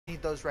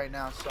need those right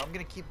now, so I'm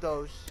gonna keep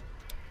those.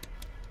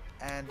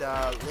 And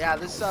yeah,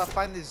 let's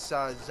find this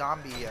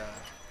zombie.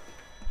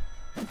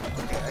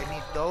 Okay, I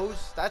need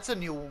those. That's a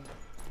new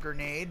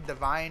grenade,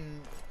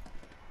 divine.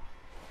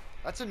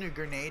 That's a new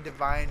grenade,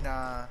 divine.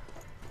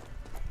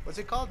 What's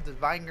it called?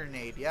 Divine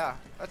grenade. Yeah,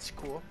 that's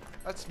cool.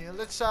 That's new.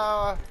 Let's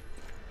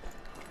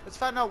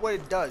find out what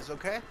it does.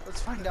 Okay,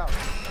 let's find out.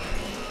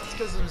 Let's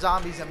kill some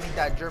zombies and meet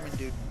that German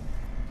dude.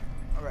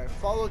 All right,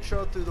 follow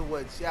trail through the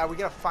woods. Yeah, we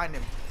gotta find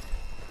him.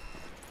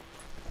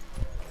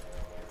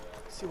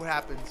 See what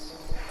happens.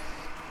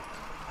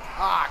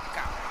 Ah,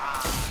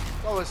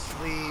 come on. Go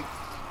asleep.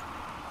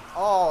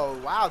 Oh,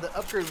 wow. The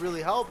upgrade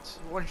really helped.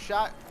 One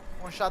shot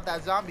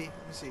that zombie.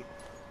 Let me see.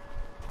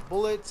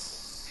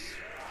 Bullets.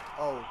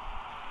 Oh.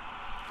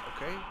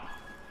 Okay.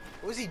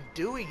 What was he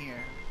doing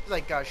here? He's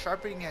like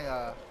sharpening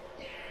a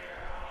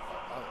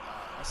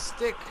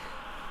stick.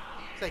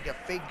 It's like a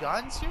fake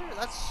guns here?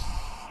 That's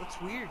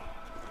weird.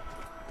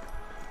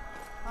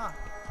 Huh.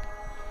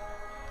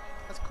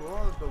 That's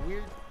cool, but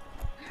weird.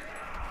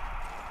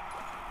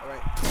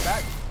 Alright,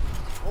 back.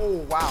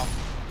 Oh, wow.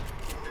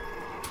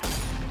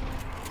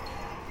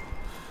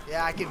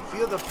 Yeah, I can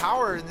feel the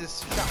power in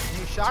this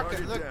new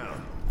shotgun. Look.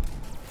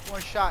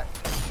 One shot.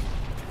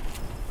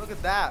 Look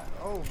at that.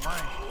 Oh, my.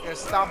 Gotta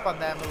stomp on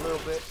them a little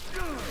bit.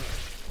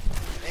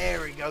 There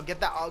we go.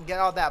 Get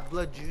all that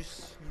blood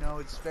juice. You know,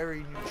 it's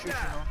very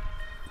nutritional.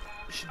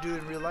 You should do it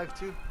in real life,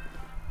 too.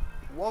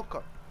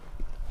 Welcome.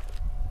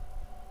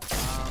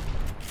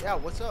 Yeah,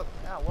 what's up?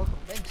 Yeah, welcome.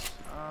 Thanks.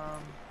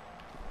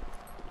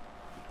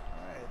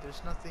 Alright,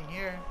 there's nothing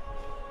here.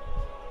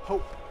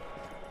 Hope.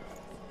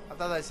 I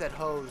thought I said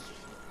hose.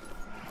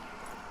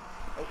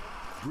 Oh.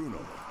 Bruno,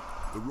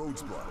 the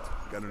road's blocked.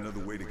 Got another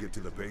way to get to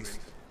the base?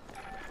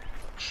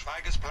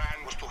 Schweiger's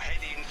plan was to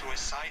head in through a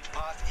side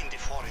path in the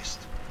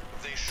forest.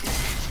 There should be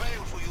a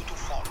trail for you to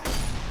follow.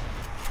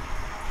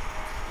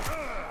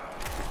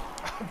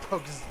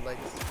 Broke his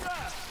legs.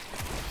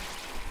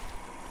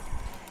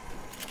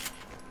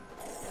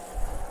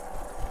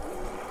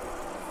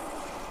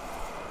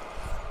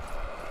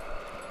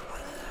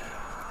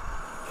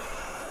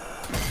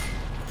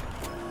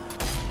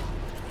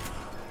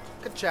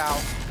 Ka-chow.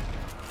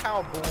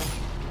 Cow boom.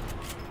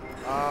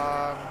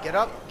 Get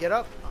up, get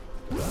up.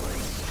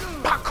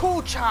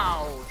 Baku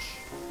Chouch!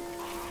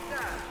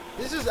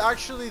 This is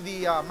actually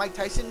the Mike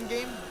Tyson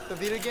game, the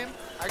video game,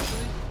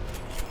 actually.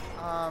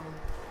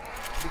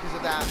 Because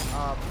of that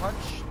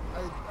punch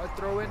I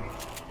throw in.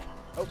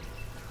 Oh.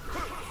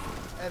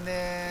 And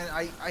then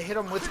I hit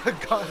him with a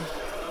gun.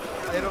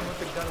 I hit him with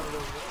the gun a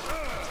little bit.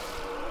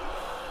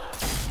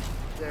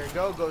 There you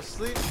go, go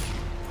sleep.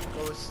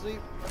 Go to sleep.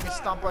 Let me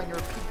stomp on your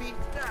pee-pee.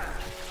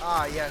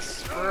 Ah,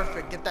 yes,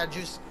 perfect. Get that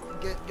juice.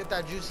 Get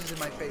that juices in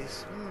my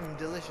face. Mmm,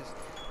 delicious.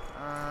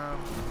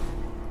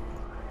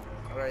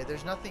 Alright,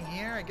 there's nothing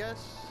here, I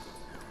guess.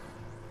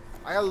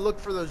 I gotta look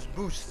for those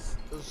boosts,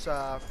 those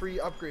free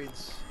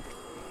upgrades.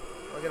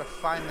 I gotta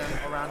find them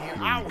around here.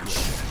 Ouch!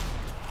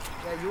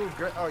 Yeah, you were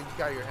great. Oh, you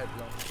got your head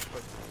blown.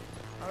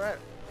 Alright.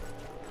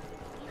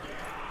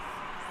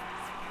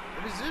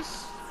 What is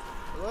this?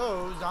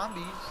 Hello,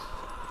 zombies.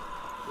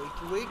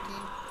 Wakey, wakey.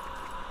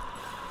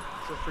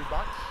 Is it a free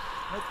box?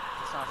 Nope,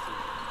 it's not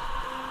free.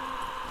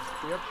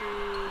 Free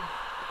upgrade.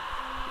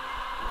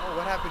 Oh,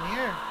 what happened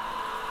here?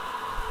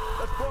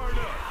 That's far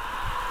enough.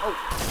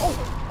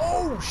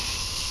 Oh,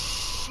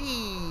 shit.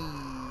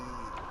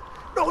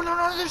 No,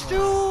 there's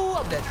two.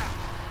 I'm dead.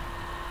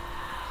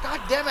 God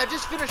damn it, I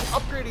just finished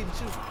upgrading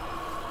too.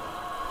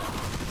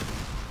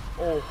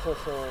 Oh, ho,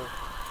 ho.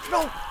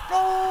 No.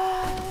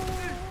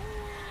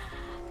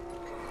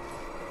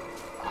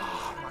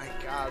 Oh my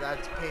God,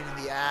 that's a pain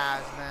in the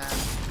ass, man.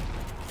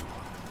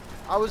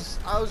 I was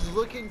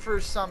looking for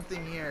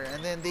something here,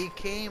 and then they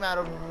came out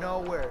of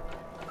nowhere.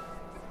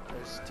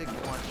 Let's take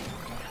one.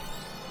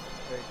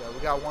 There you go. We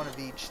got one of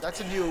each. That's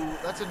a new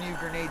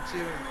grenade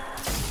too.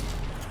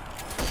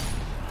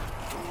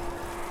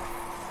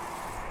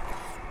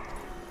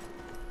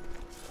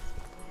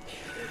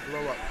 Okay,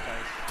 blow up,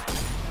 guys.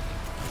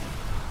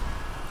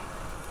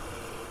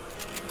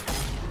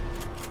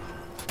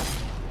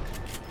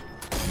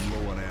 I'm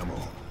low on ammo.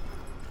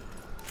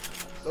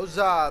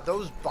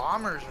 Those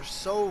bombers are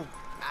so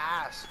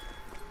ass.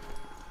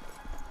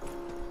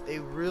 They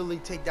really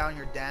take down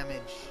your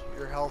damage,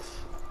 your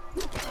health.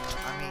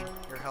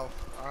 Your health.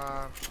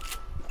 Got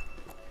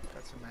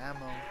some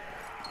ammo.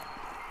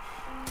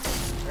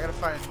 I gotta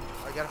find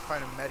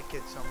a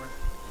medkit somewhere.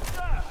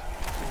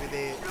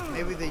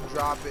 Maybe they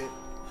drop it.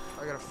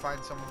 I gotta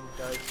find someone who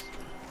does.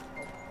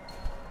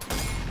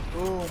 Oh.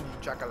 Boom,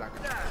 chakalaka.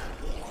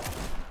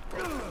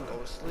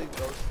 Go sleep.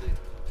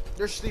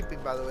 They're sleeping,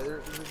 by the way.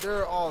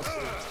 They're all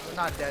asleep. They're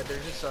not dead. They're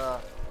just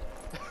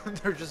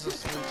they're just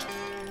asleep. All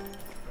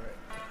right.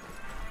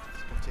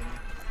 Let's continue.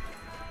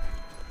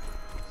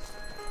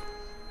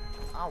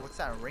 Oh, what's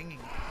that ringing?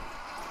 What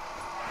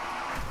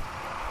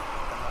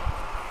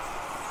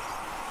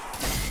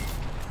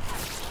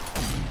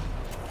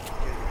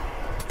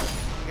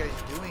are you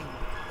guys doing?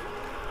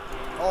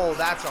 Oh,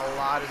 that's a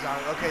lot of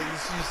zombies. Okay,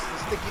 this is the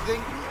sticky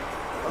thing.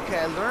 Okay,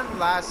 I learned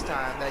last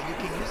time that you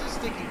can use a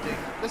sticky thing.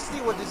 Let's see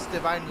what this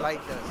divine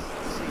light does.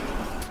 Let's see.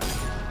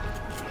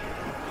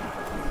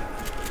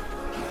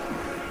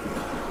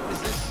 What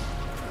is this?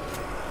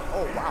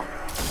 Oh, wow.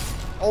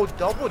 Oh,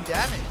 double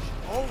damage.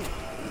 Oh.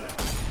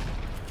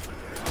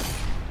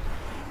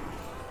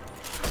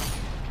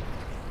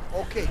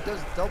 Okay, it does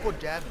double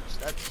damage.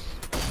 That's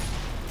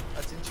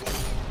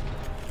interesting.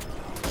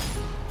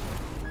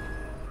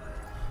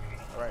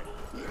 Alright.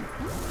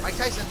 Mike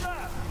Tyson.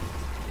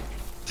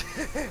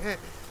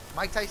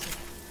 Mike Tyson.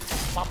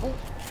 Babu.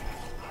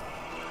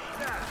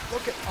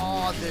 Look at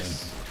all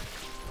this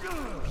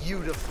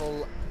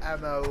beautiful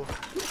ammo.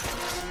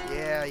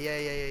 Yeah.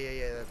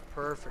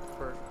 Perfect.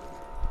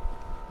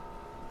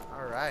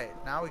 Alright,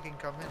 now we can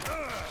come in.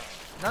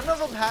 None of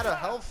them had a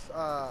health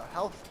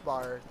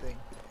bar thing.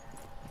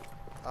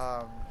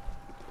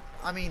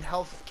 I mean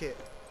health kit.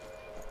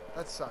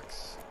 That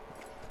sucks.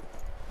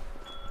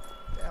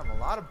 Damn, a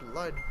lot of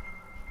blood.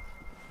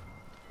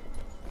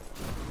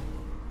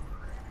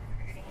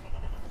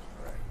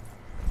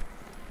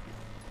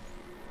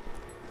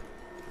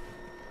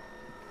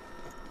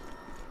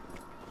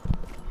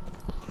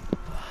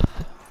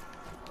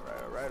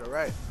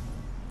 Alright.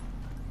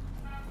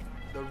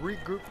 The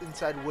regroup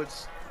inside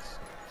Wood's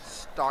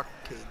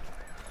stockade.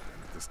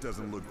 This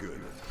doesn't look good.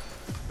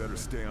 Better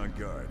stay on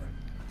guard.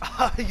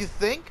 You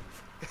think?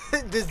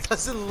 This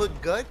doesn't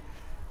look good?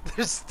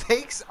 There's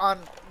heads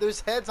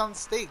on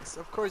stakes.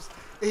 Of course,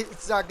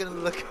 it's not gonna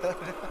look good.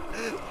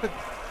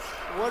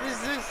 What is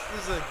this?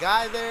 There's a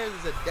guy there.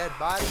 There's a dead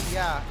body.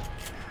 Yeah.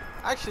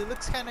 Actually, it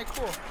looks kind of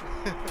cool.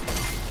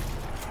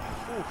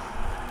 Oof.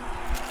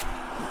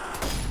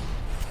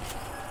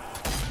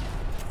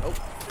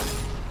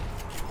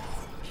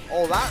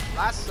 Oh,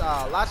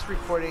 last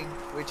recording,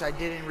 which I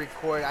didn't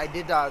record, I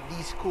did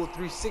these cool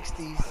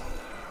 360s.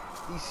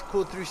 These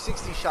cool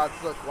 360 shots.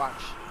 Look,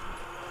 watch.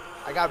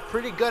 I got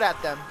pretty good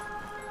at them.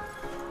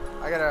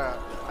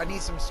 I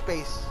need some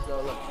space.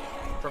 So look,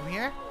 from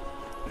here,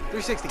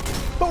 360.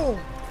 Boom.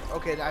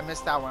 Okay, I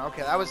missed that one.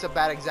 Okay, that was a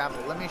bad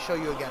example. Let me show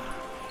you again.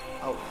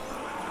 Oh,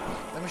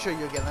 let me show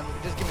you again.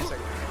 Just give me a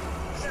second.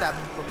 Stab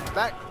him from the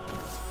back.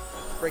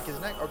 Break his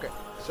neck. Okay,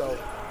 so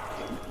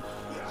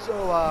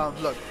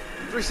look,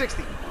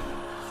 360.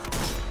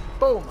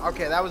 Boom.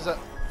 Okay, that was I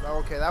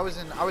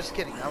was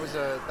kidding. That was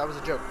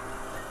a joke.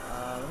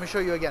 Let me show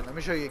you again.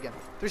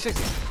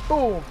 360.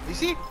 Boom. You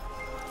see?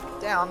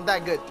 Damn, I'm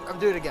that good. I'm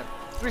doing it again.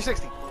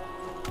 360.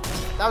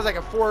 That was like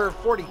a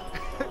 440.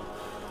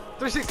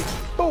 360.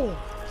 Boom.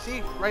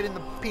 See? Right in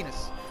the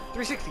penis.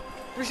 360.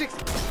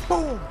 360.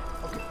 Boom.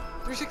 Okay.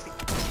 360.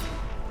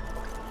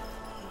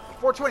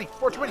 420.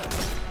 420.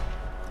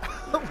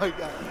 Oh my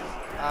god.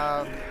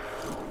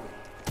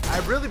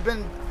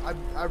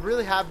 I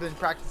really have been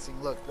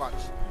practicing. Look, watch.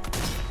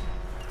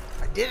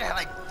 I did it at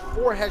like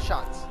 4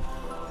 headshots.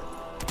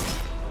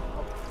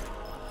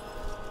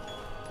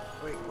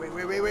 Wait.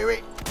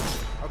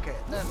 Okay,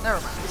 never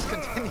mind. Let's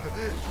continue.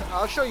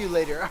 I'll show you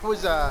later. I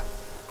was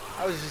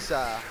just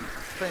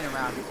playing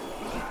around, you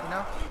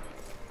know.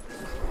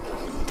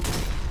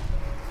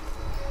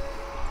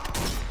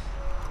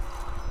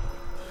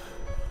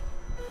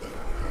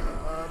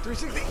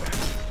 360.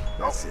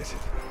 That's it.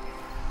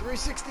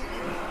 360.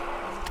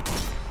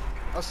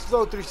 A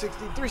slow 360.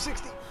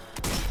 360.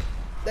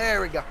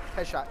 There we go.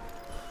 Headshot.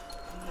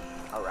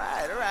 All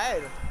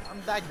right.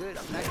 I'm that good.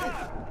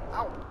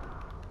 Ow.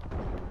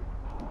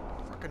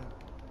 Fucking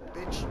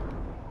bitch.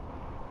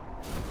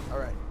 All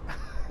right.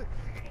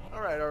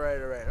 All right.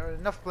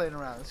 Enough playing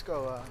around. Let's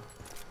go.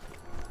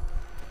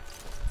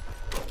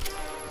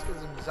 Let's get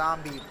some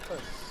zombie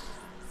puss.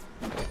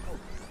 Oh.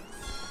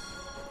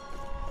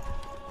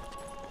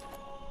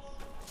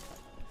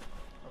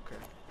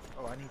 Okay.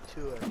 Oh, I need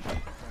 2. I took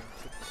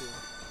 2.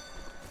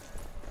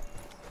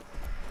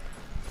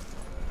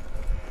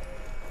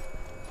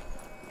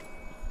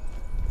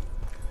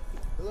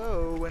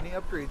 Hello, any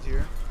upgrades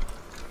here?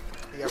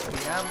 We got the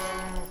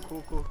ammo.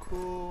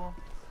 Cool.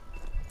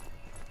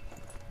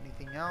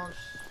 Anything else?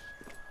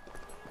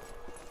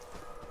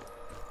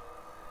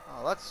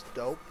 Oh, that's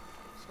dope.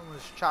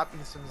 Someone's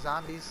chopping some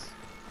zombies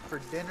for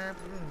dinner.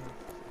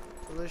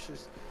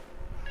 Delicious.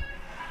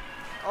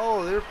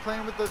 Oh, they're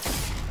playing with the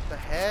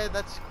head.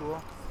 That's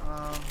cool.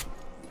 Oh,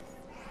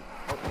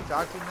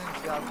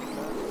 documents.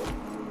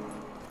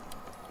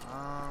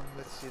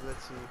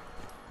 Let's see.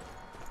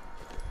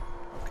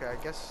 Okay, I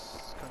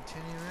guess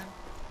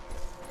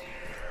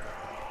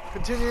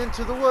continuing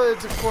to the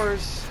woods, of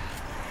course.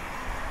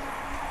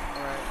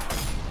 Alright.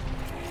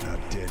 Not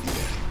dead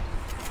yet.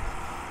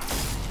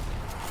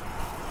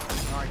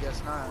 No, I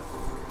guess not.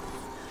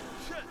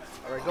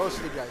 Alright, go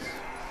sleep, guys.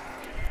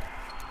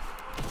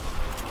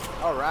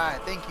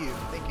 Alright, thank you.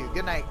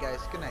 Good night, guys.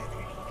 Good night.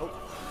 Oh.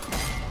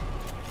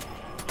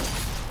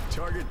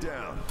 Target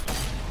down.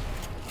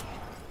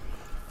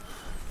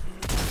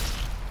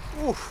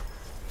 Oof.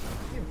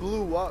 He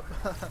blew up.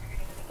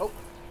 Oh.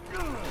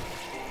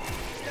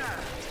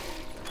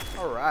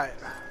 Alright.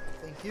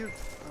 Thank you.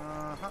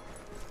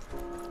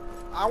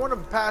 I want to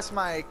pass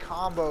my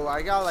combo.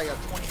 I got like a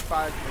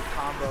 25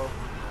 combo.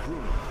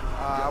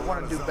 I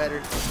want to do better.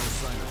 You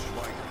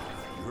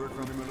heard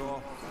from him at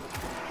all?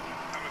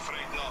 I'm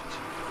afraid not.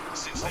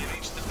 Since they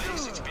reached the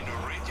base, it's been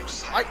a radio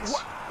silence.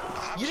 What?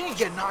 You didn't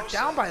get knocked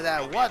down by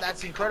that. What?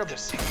 That's incredible.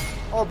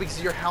 Oh,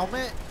 because your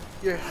helmet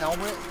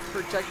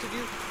protected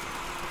you?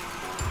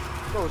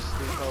 Go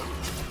Steve.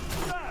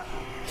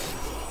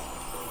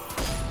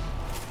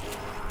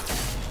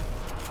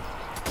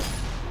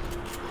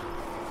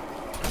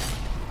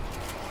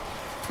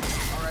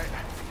 Alright.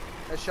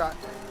 Headshot.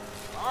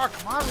 Oh,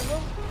 come on,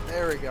 reload.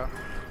 There we go.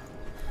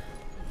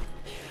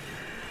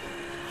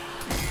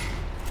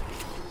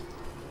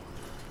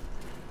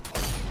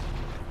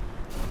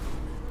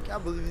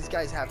 Can't believe these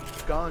guys have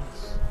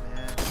guns,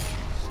 man.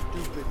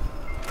 Stupid.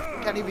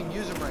 Can't even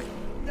use them right.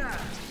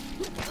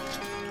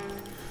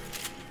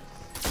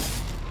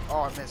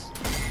 Oh, I missed.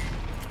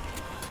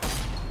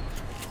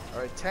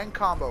 Alright, 10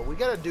 combo. We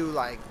gotta do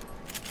like,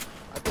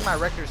 I think my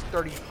record is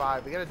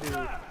 35. We gotta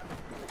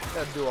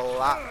do a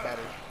lot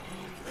better.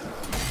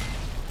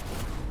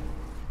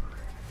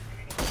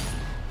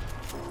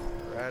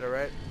 Alright,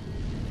 alright.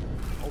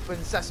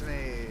 Open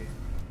sesame.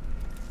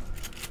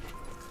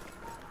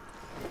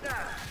 No.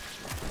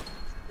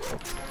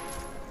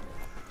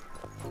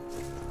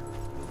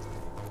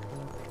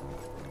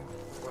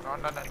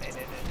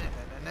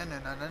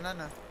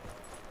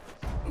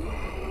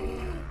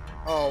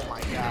 Oh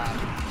my god.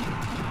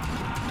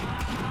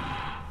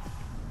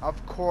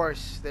 Of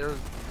course, they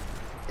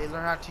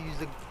learn how to use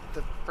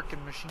the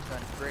frickin' machine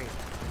gun. Great.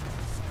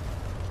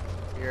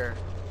 Here.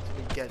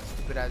 Get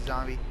stupid ass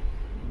zombie.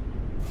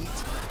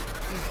 Eat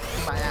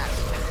my ass.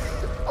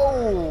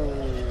 Oh!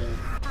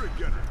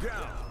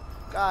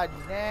 God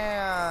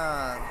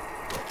damn.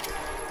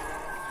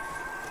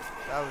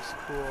 That was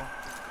cool.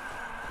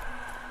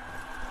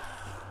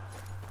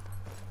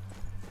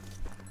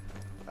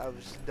 That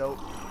was dope.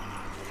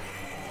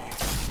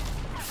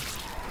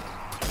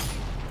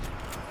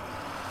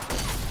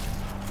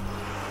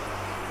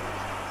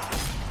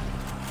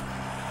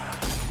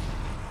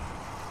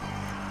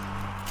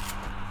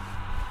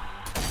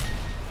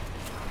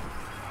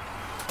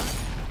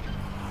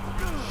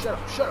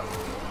 Shut up.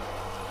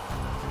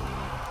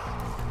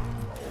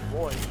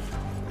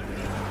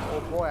 Oh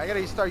boy, I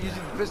gotta start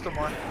using the pistol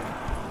more.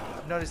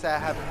 I've noticed that I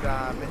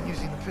haven't been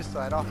using the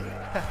pistol at all.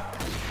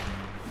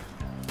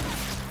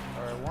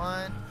 Alright,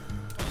 one.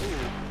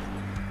 Ooh.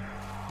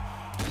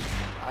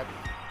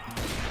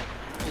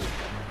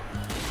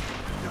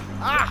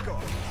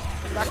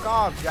 Back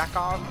off, jack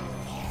off.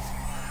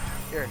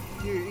 Here,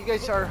 you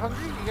guys are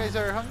hungry? You guys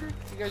are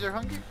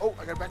hungry? Oh,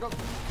 I gotta back up.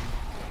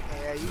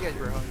 Yeah, you guys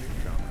were hungry.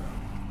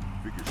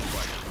 Figure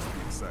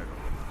Schweiger inside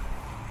already.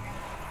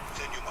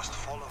 Then you must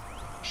follow.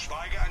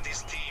 Schweiger and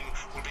his team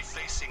will be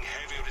facing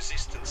heavy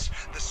resistance.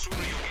 The sooner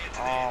you get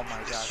there,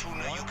 the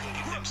sooner you can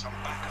give them some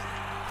backup.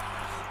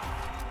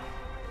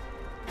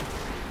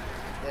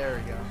 There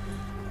we go.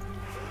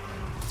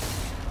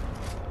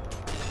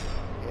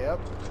 Yep.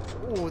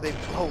 Ooh, they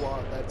blow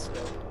up. That's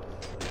dope.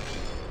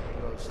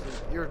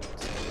 You're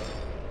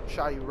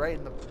shot you right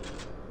in the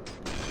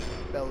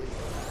belly.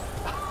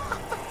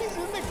 He's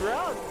in the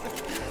ground.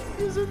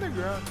 He's in the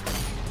ground.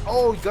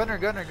 Oh, gunner.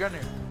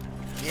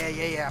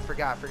 Yeah. I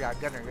forgot.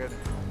 Gunner.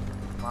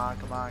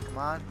 Come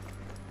on.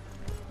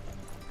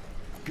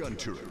 Gun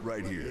turret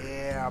right here.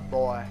 Yeah,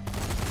 boy.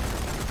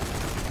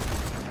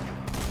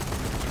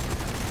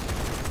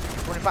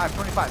 25,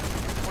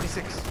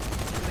 26,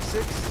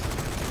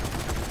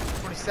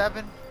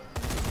 27,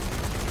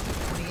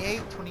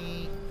 28,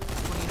 20,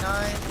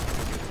 29,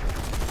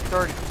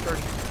 30.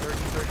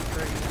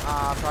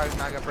 Probably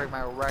not gonna break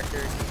my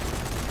record.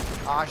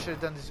 I should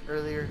have done this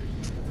earlier.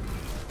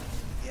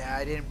 Yeah,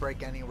 I didn't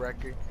break any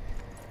record.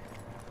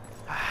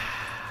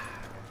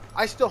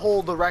 I still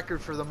hold the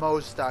record for the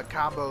most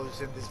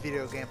combos in this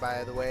video game,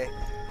 by the way.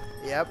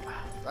 Yep,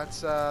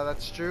 that's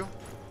true.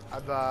 You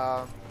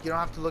don't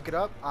have to look it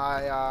up.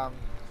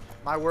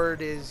 My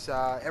word is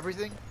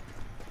everything,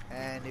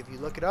 and if you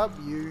look it up,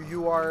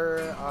 you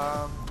are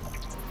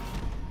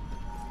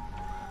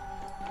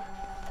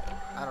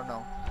I don't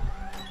know,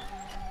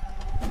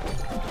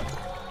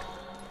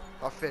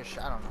 a fish.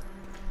 I don't know.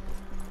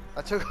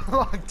 That took a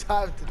long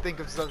time to think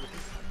of something.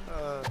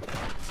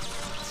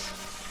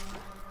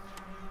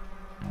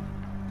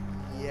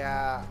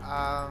 Yeah.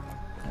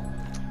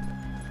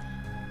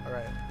 All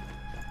right.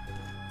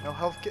 No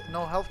health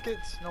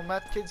kits, no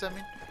meth kits. I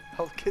mean,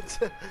 health kits.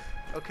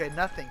 Okay,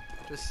 nothing.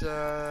 Just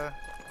some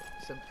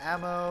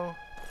ammo.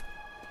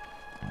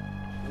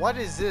 What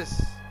is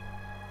this?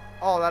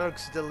 Oh, that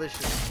looks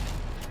delicious.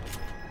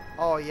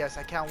 Oh yes,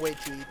 I can't wait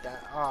to eat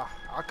that. Oh,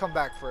 I'll come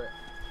back for it.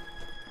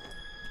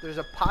 There's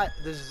a pot.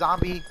 There's a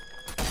zombie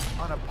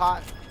on a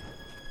pot.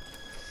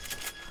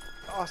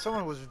 Oh,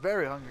 someone was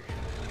very hungry.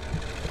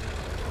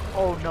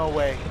 Oh, no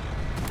way.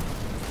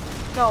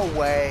 No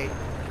way.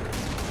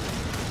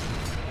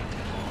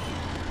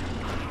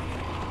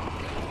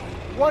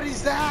 What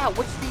is that?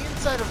 What's the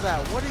inside of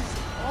that? What is...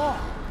 Oh.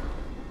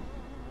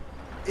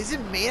 Is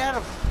it made out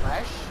of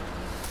flesh?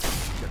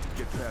 Got to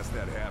get past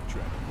that half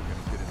track. We're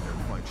gonna get in there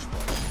and find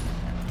Spike.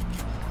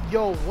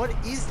 Yo, what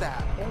is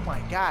that? Oh my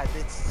god,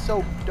 it's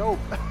so dope.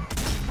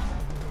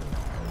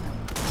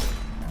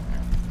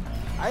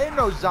 I didn't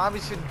know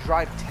zombies can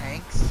drive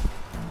tanks.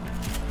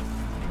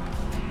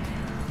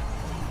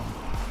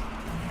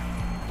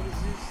 What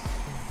is this?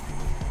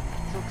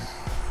 This looks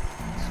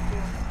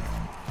cool.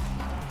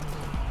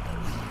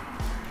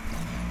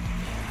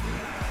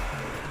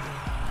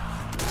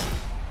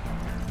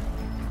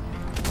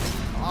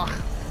 Ugh.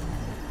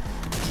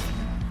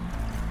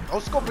 No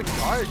scoping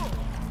hard.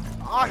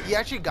 Ah, he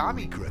actually got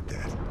me. Regret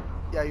that.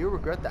 Yeah, you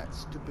regret that,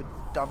 stupid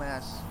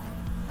dumbass.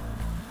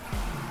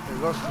 Here,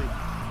 go sleep.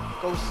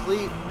 Go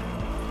sleep.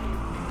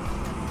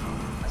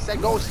 I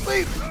said go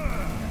sleep.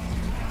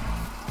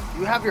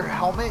 You have your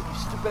helmet? You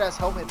stupid ass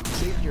helmet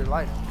saved your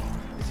life.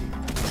 Is he?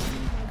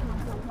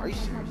 Are you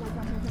serious?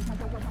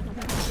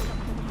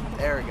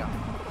 There we go.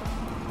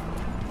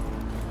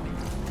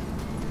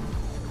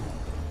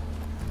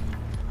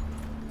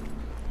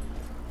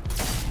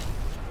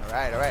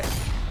 Alright, alright.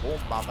 Boom,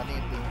 mama,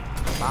 beam.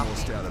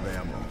 Almost out of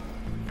ammo.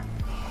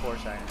 Of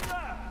course I am.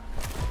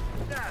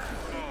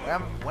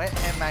 When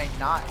am I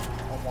not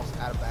almost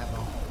out of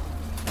ammo?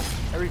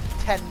 Every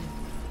 10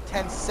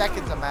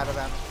 seconds I'm out of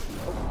ammo.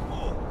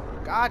 Oh.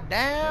 God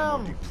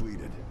damn! Ammo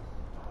depleted.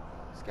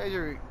 These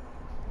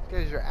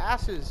guys are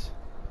asses.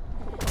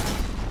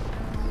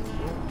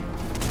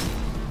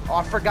 Oh,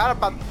 I forgot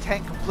about the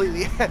tank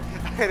completely. I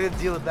didn't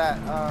deal with that.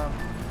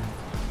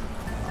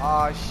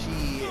 Oh,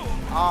 she.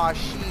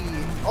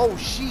 Oh,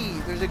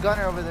 she. There's a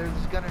gunner over there.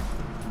 There's a gunner.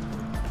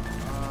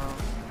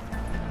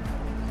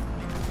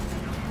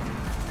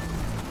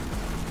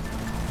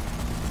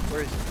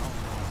 Where is it?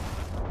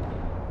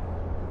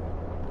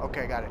 Oh.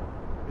 Okay, I got it.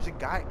 There's a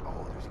guy.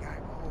 Oh, there's a guy.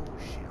 Oh,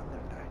 shit. I'm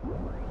gonna die.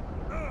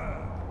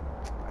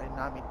 I did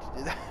not mean to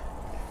do that.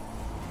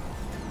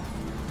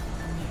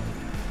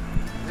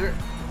 Is there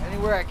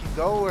anywhere I can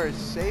go where it's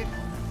safe?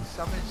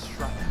 Summon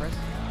strong press.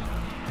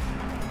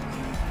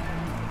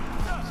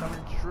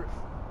 Summon truth.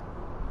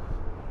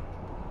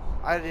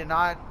 I did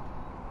not.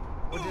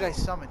 What did I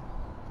summon?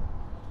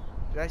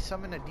 Did I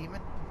summon a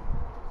demon?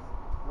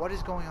 What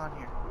is going on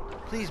here?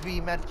 Please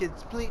be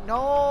medkits. Please. No.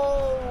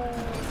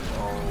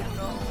 Oh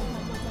no.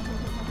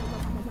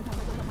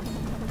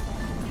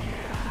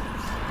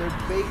 They're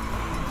bait.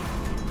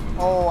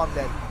 Oh, I'm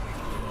dead.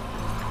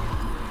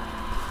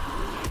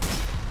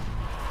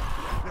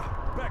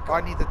 Oh,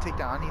 I need the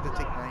takedown. I need the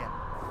takedown. Yeah.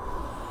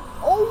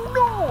 Oh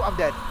no! I'm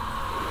dead.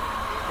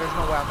 There's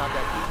no way I'm not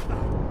dead.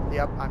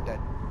 Yep, I'm dead.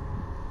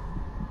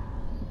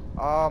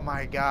 Oh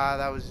my god,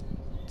 that was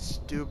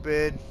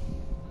stupid.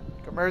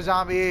 Come here,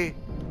 zombie.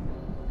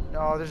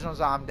 No, there's no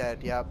zombie. I'm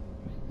dead. Yep.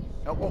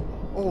 No.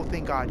 Oh,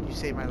 thank God, you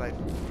saved my life.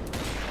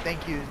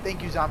 Thank you,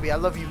 zombie. I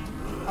love you.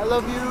 I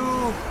love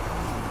you.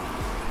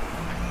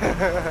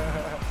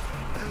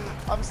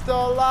 I'm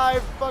still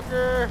alive,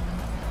 fucker.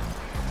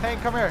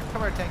 Tank, come here,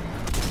 tank.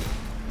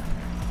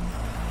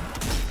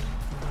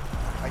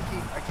 I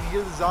can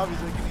hear the zombies.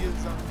 I can hear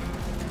the zombies.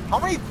 How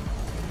many?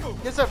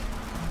 Yes, a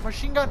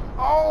machine gun.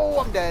 Oh,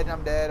 I'm dead.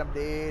 I'm dead.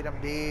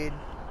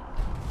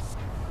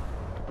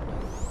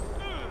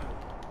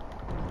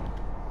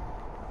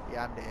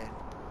 Yeah, I'm dead.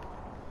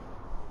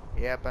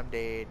 Yep, I'm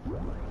dead.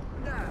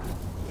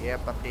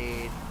 Yep, I'm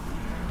dead.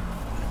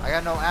 I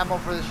got no ammo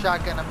for the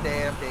shotgun. I'm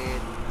dead.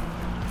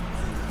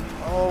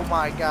 Oh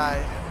my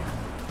god.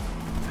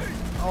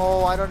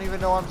 Oh, I don't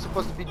even know what I'm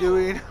supposed to be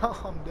doing. Oh,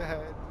 I'm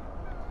dead.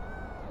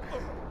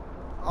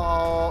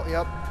 Oh,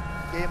 yep.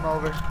 Game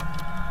over.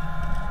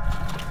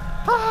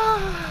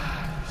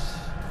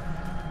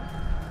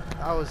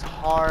 That was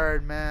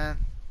hard, man.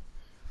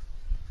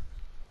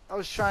 I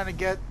was trying to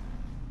get...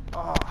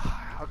 Oh,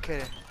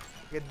 okay.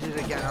 I gotta do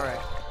it again. Alright.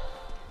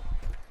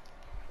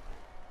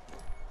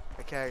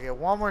 Okay, I get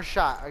one more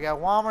shot.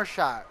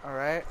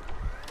 Alright.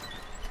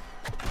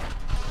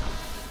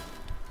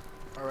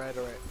 Alright.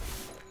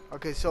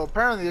 Okay, so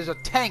apparently there's a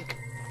tank.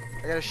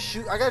 I gotta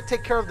shoot. I gotta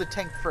take care of the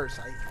tank first.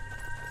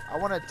 I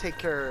want to take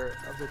care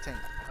of the tank.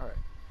 Alright.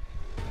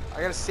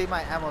 I gotta save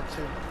my ammo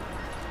too.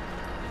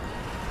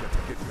 Got to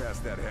get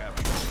past that half.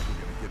 We're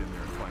gonna get in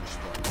there and find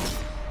Spike.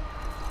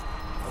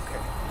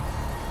 Okay.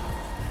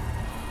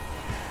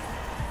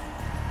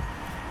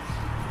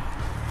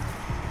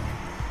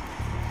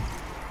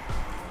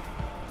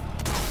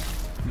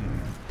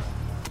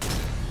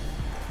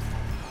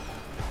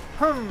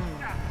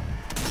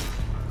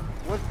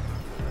 What?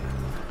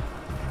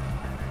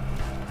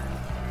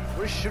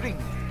 What is shooting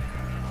me?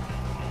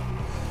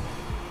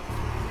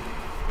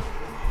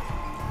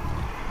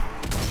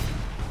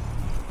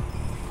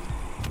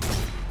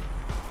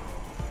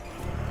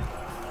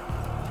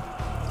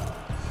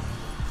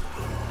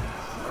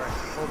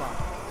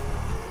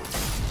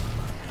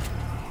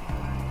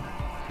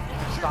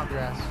 Stomp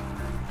your ass.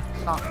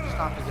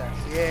 Stomp his ass.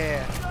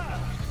 Yeah.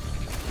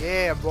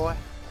 Yeah, boy.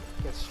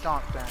 Get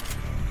stomped down.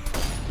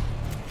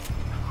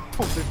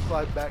 Oh, they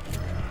fly back.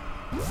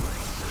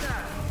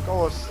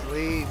 Go to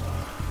sleep.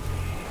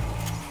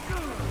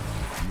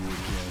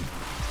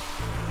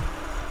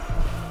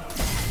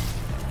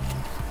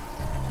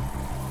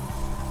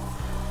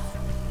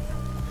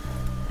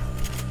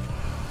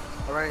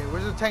 Alright,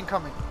 where's the tank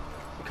coming?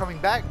 He coming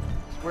back?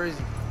 Where is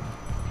he?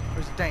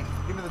 Where's the tank?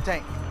 Give me the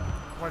tank.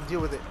 I want to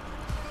deal with it.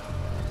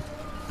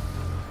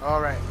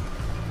 Alright.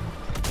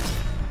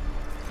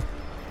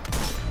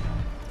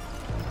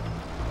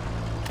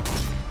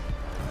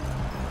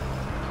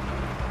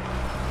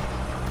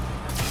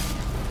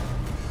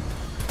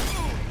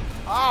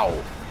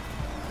 Ow!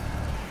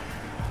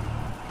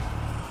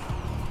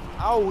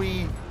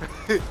 Owie!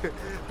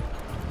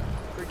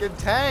 Freaking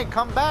tank,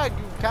 come back,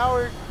 you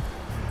coward!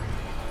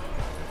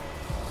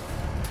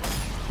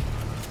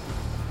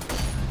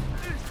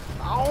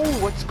 Ow!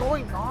 What's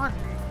going on?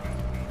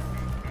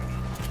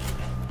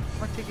 I'm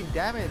not taking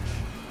damage.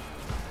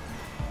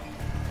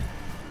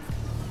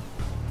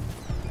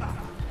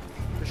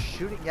 They're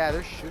shooting. Yeah,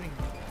 they're shooting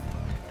me.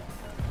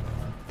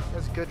 He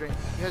has good range.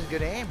 He has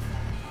good aim.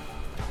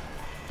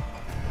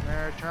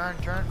 There, turn.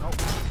 Oh.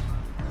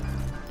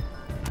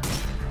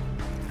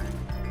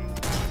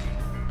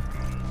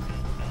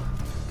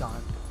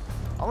 Gone.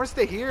 I want to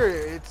stay here.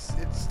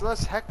 It's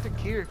less hectic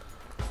here.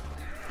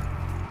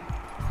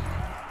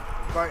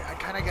 But I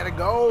kind of gotta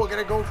go. I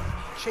gotta go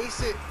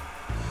chase it.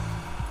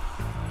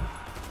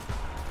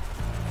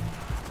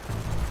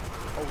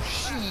 Oh,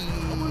 shit.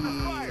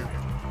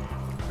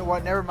 You know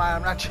what? Never mind.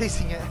 I'm not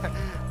chasing it.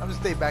 I'm gonna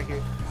stay back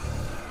here.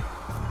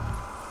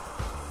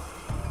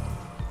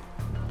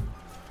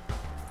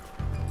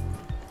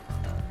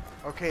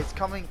 Okay, it's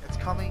coming. It's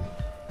coming.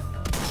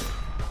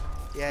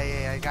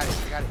 Yeah. I got it.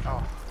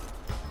 Oh.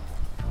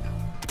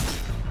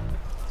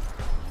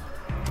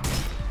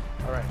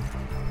 Alright.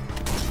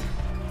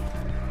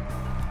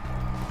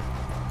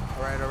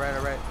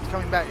 Alright. It's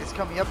coming back. It's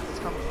coming up. It's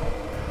coming.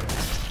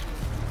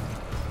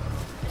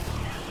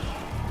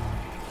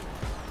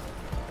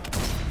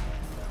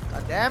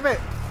 God damn it.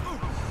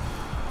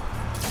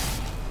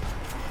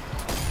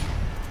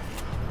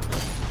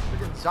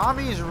 Freaking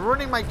zombies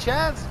ruining my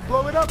chance.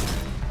 Blow it up.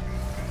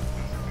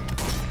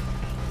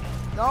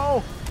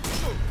 No.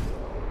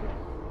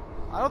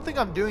 I don't think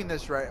I'm doing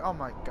this right. Oh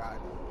my god.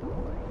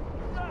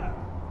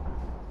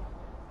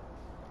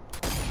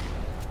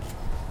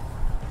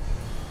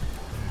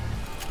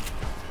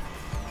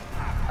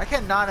 I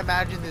cannot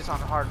imagine this on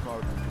hard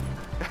mode.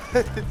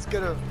 It's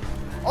gonna...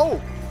 Oh!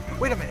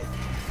 Wait a minute.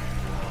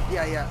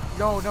 Yeah.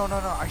 No.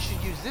 I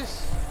should use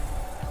this.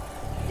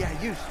 Yeah,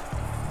 use.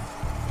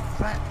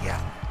 Plant,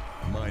 yeah.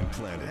 Mine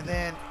planted. And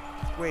then...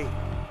 Wait.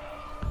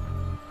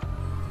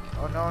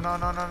 Oh, no.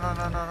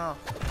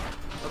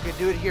 Okay,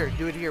 do it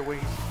here.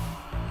 Wait.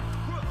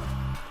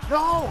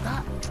 No,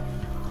 not...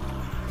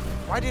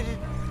 Why did it...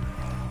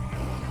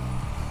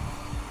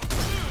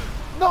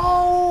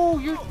 No!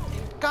 You...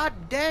 God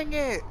dang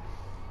it!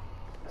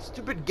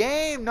 Stupid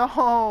game,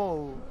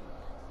 no!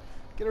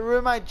 Gonna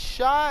ruin my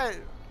shot!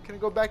 Can I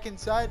go back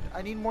inside?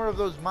 I need more of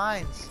those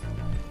mines.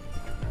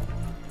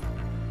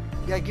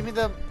 Yeah, give me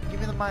the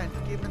mine.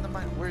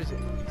 Where is it?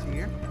 Is it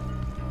here?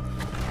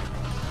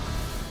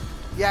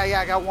 Yeah,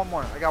 I got one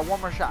more. I got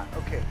one more shot.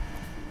 Okay.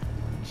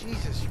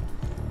 Jesus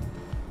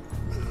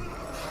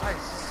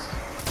Christ.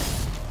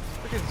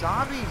 Freaking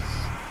zombies.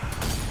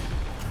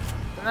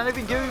 They're not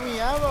even giving me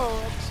ammo.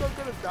 I'm so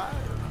gonna die.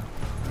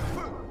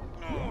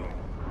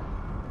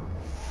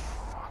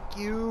 Fuck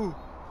you.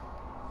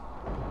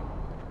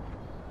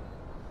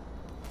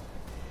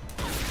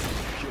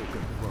 Kill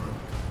confirmed.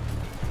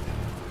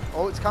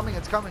 Oh, it's coming.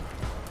 Come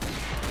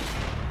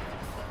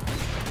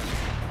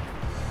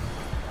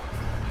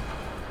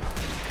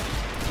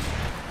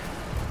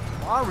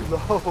on,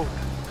 reload.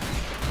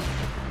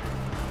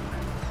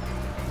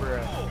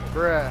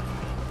 Bruh.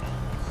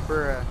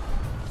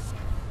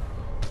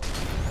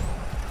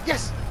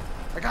 Yes!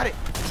 I got it.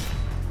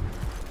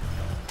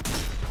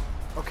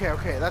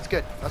 Okay, that's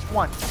good. That's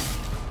one.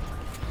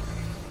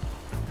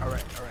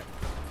 Alright.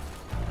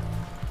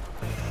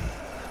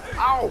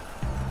 Ow!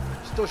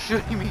 Still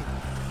shooting me.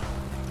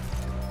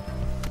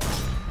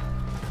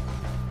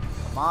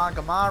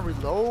 Come on,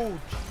 reload.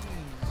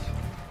 Jeez.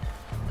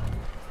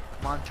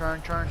 Come on,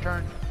 turn.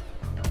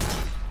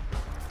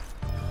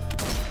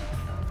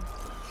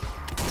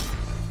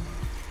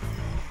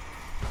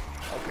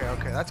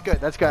 Okay, that's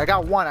good. I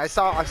got one. I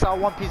saw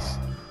one piece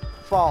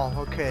fall.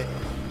 Okay.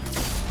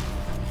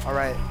 All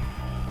right.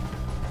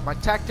 My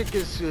tactic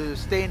is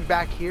staying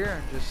back here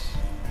and just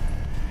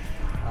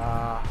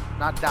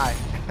not die.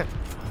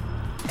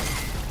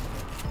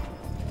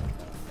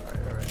 All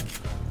right.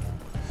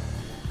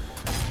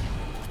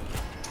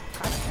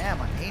 God damn,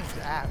 my aim's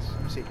ass.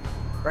 Let me see.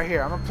 Right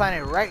here. I'm gonna plant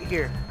it right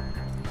here.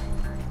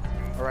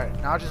 All right.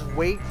 Now just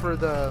wait for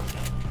the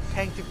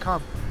tank to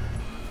come.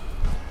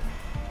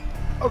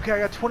 Okay, I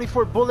got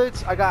 24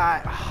 bullets. I'm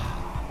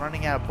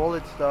running out of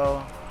bullets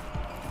though.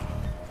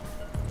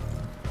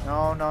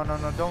 No,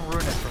 don't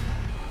ruin it for me.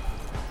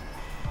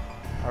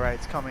 Alright,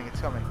 it's coming.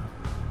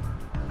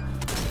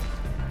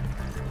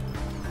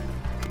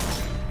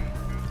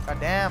 God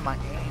damn, my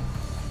aim.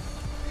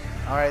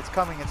 Alright, it's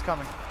coming.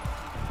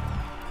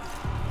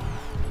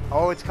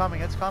 Oh, it's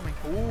coming.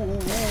 Ooh.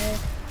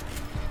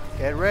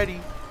 Get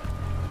ready.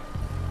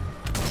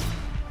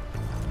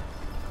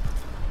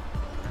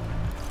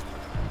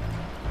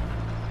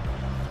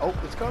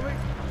 coming.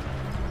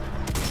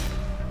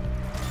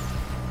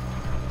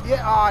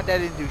 Yeah, ah, that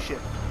didn't do shit.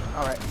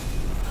 Alright.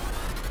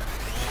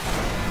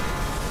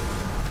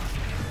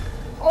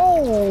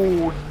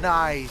 Oh,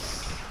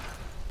 nice.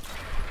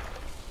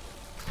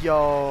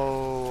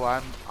 Yo,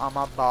 I'm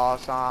a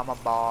boss. I'm a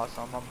boss.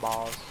 I'm a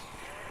boss.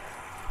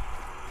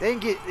 They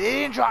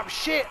didn't drop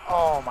shit.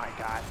 Oh my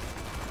god.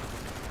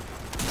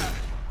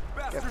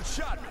 Bastard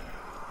shot me.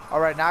 All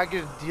right, now I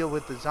get to deal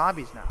with the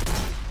zombies now.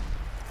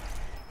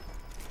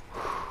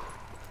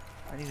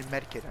 I need a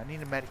medkit. I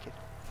need a medkit.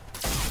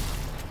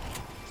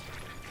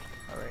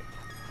 All right.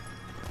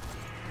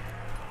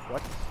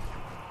 What?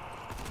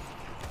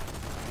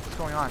 What's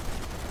going on?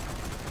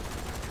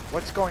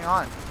 What's going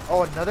on?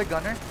 Oh, another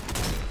gunner?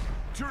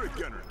 Turret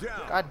gunner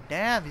down. God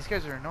damn, these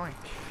guys are annoying.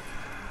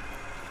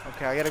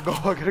 Okay, I gotta go.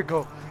 I gotta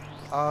go.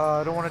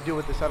 I don't want to deal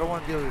with this. I don't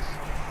want to deal with this.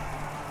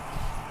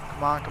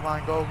 Come on, come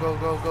on. Go, go,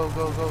 go, go,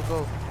 go, go,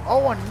 go.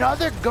 Oh,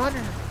 another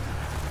gunner.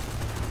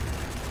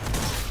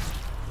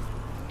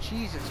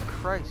 Jesus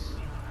Christ.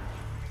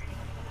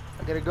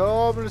 I gotta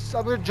go. I'm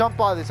gonna jump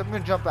out of this. I'm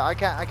gonna jump out. I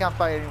can't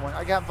fight anyone.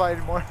 I can't fight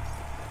anymore.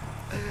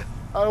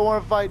 I don't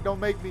want to fight. Don't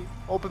make me.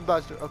 Open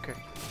buster. Okay.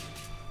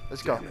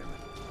 Let's go.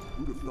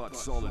 Who'd have thought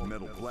solid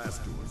metal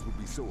blast doors would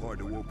be so hard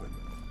to open?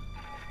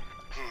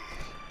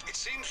 It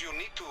seems you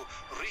need to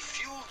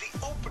refuel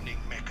the opening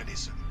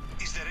mechanism.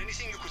 Is there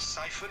anything you could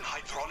siphon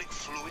hydraulic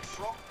fluid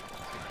from?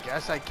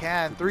 Guess I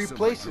can. 3 Some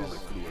places.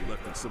 hydraulic fluid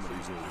left in some of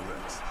these old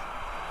wrecks.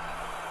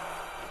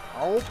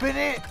 Open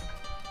it.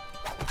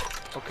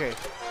 Okay.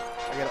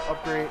 I gotta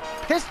upgrade.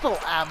 Pistol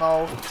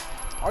ammo.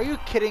 Are you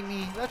kidding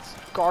me? That's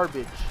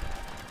garbage.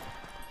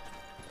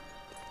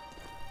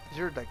 Is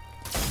there like...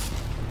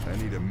 I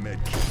need a med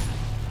kit.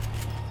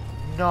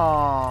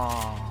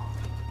 No.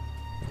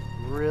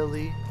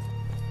 Really?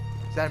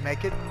 Is that a med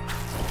kit?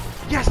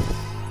 Yes!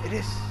 It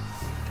is.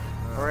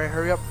 Alright,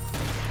 hurry up.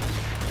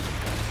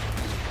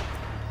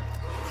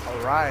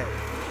 Alright.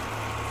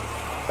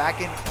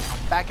 Back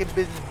in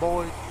business,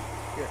 boys.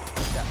 Here,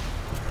 take that.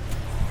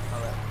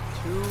 Alright.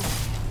 2.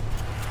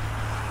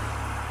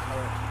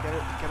 Alright,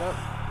 get up.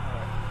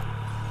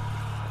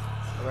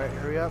 Alright,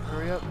 hurry up.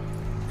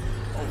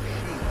 Oh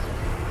shit.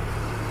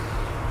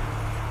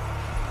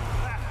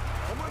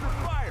 I'm under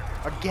fire.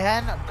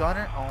 Again, a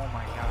gunner? Oh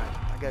my god.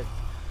 I got...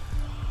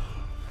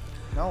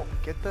 No,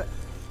 get the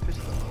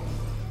pistol.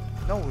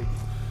 No, it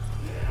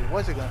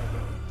was a gunner.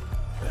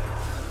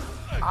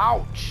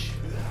 Ouch!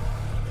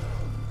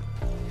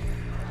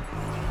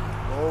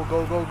 Go,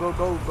 go, go, go,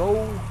 go,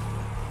 go!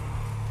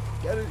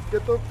 Get it,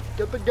 get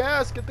the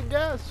gas, get the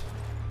gas!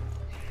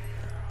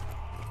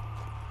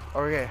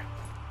 Okay.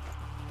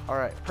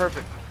 Alright,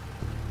 perfect.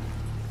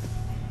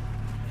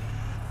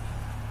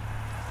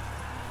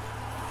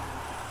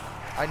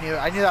 I knew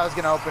that was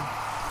gonna open.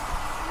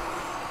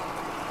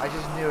 I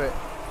just knew it.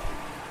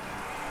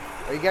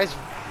 Are you guys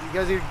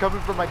even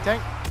coming for my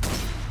tank?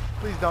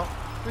 Please don't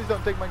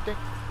take my tank.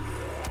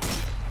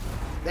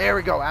 There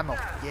we go, ammo.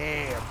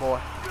 Yeah, boy.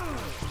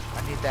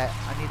 I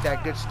need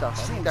that good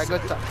stuff. I need that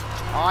good stuff.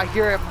 Oh, I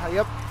hear him.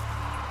 Yep.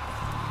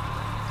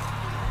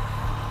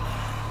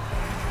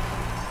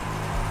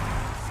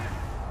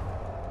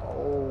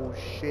 Oh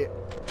shit.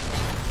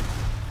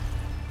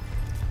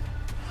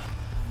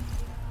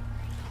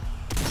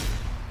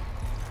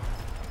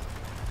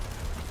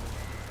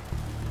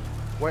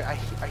 Wait, I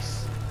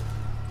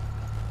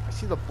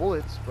see the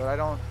bullets, but I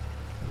don't.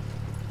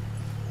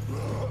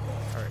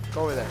 Alright,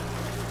 go over there.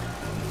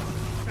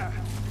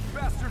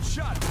 Bastard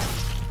shot.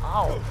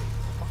 Ow.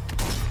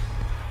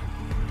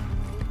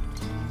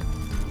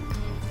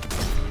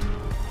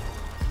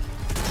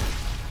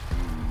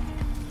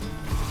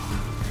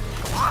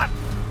 Come on.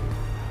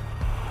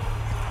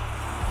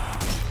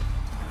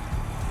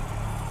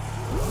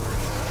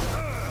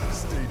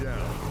 Stay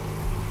down.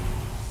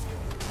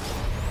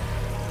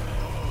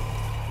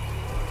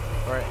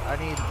 Alright, I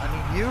need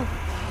you.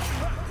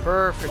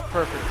 Perfect.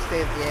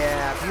 Stay.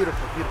 Yeah,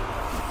 beautiful.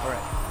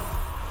 Alright.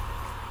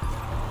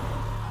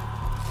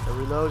 So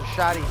reload.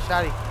 Shotty.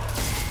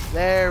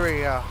 There we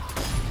go.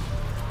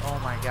 Oh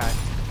my god.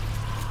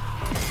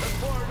 That's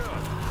far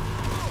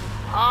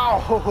enough. Ow!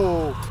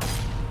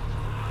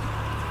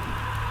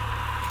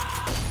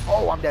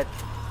 Oh, I'm dead.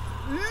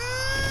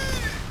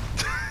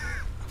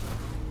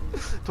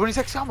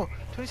 26 ammo.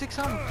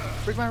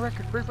 Break my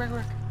record.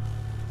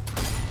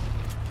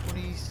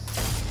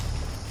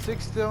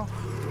 26 still.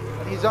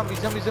 I need zombie.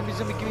 Give me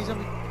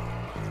zombie.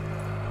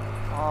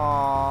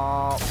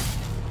 Oh.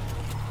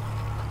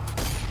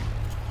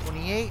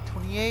 28.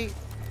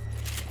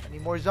 I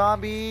need more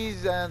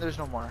zombies, and there's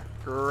no more.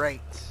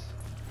 Great.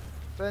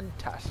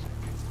 Fantastic.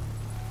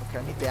 Okay,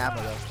 I need the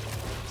ammo though.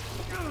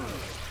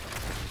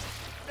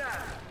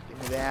 Give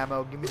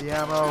me the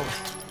ammo.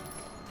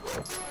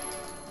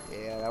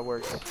 Yeah, that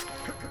works.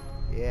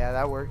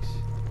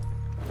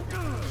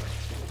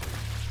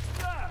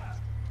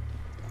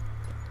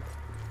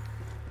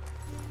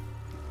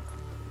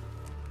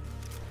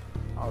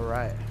 All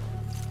right.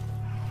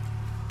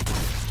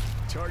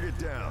 Target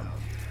down.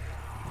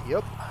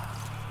 Yep.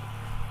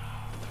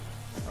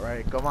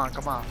 Alright, come on,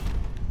 come on.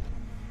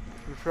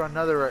 For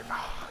another.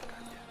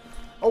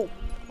 Oh, God.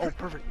 Oh,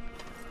 perfect.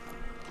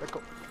 Let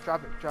go.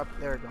 Drop it.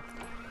 There we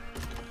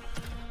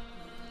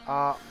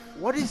go.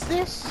 What is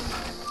this?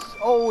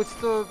 Oh, it's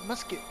the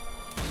musket.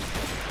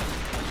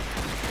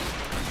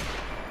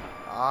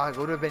 It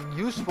would have been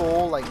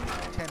useful like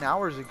 10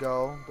 hours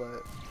ago,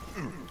 but.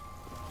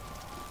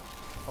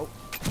 Oh.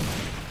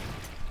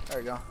 There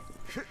we go.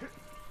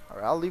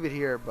 Alright, I'll leave it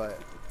here, but.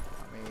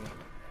 I mean.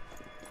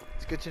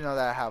 It's good to know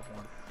that I have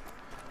one.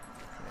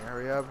 Okay,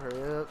 hurry up.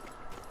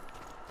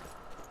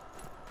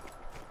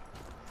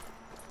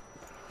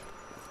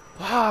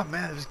 Ah,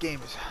 man, this game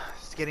is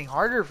getting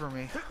harder for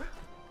me.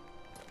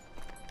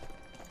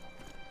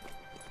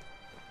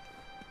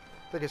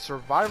 It's like a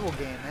survival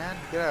game, man.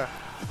 You gotta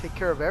take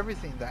care of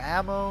everything. The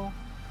ammo,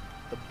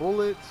 the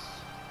bullets,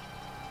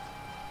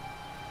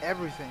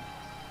 everything.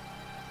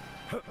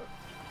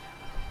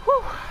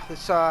 Whew.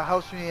 This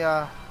helps me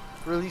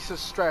release the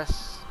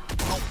stress.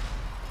 Oh.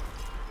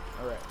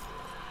 Alright.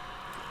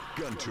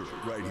 Gun turret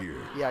right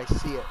here. Yeah, I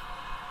see it.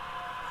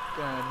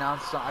 Gonna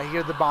announce. I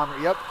hear the bomber.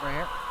 Yep, right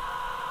here.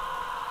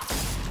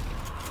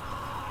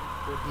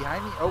 They're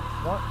behind me. Oh,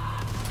 one.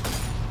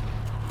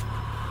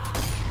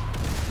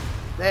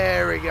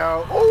 There we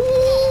go.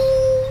 Ooh!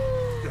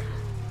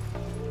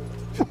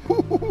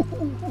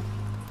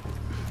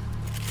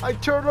 I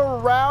turned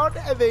around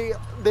and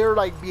they're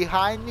like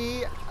behind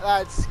me.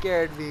 That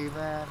scared me,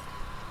 man.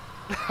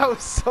 That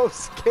was so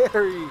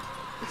scary.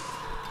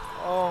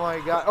 Oh my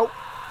god.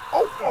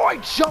 Oh, I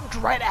jumped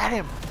right at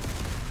him.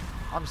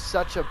 I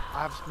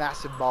have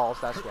massive balls,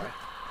 that's why.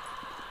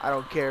 I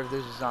don't care if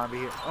there's a zombie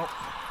here. Oh.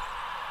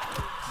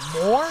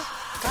 More?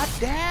 God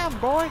damn,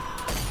 boy.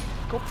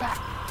 Go back.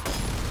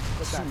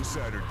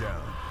 Suicider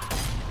down.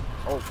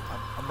 Oh,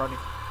 I'm running.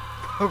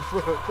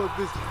 Fuck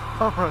this.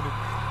 I'm running.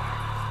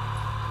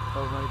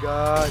 Oh my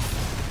god.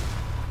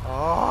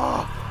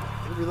 Oh.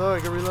 I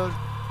can reload.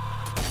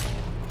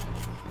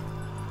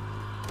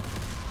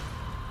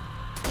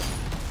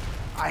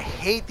 I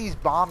hate these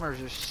bombers.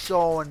 They're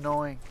so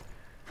annoying.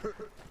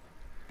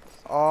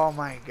 Oh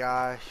my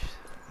gosh.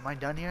 Am I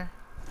done here?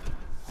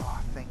 Oh,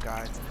 thank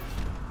God.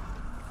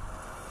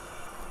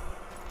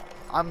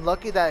 I'm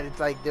lucky that it's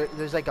like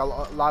there's like a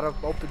lot of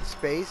open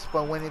space,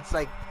 but when it's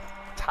like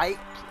tight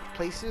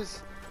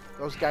places,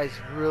 those guys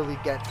really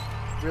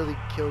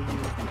kill you.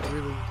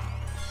 Really.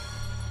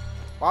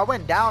 Well, I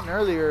went down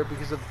earlier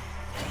because of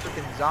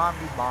freaking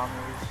zombie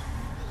bombers.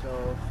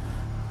 So.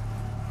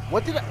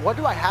 What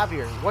do I have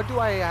here? What do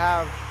I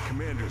have?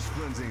 Commander's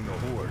cleansing the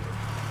horde.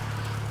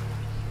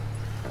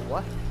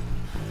 What?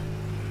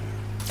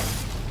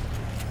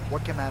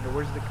 What commander?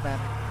 Where's the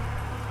commander?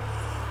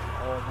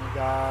 Oh my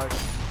gosh.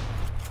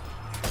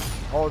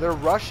 Oh, they're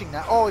rushing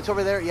now. Oh, it's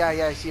over there. Yeah,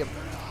 I see him.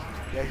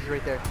 Yeah, he's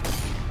right there.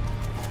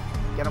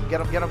 Get him.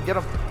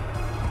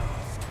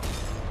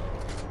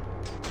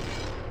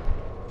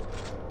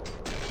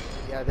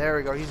 Yeah, there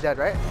we go. He's dead,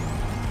 right?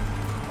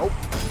 Oh.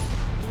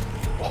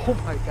 Oh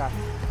my god.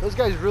 Those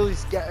guys really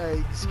scare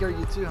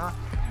you too, huh?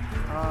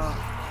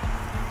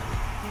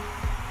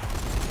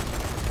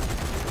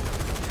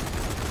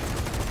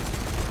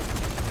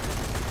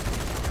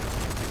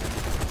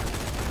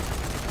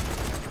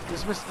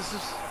 This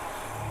is...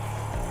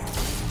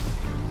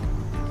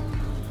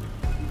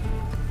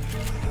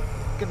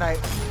 Good night.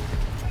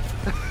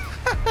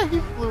 He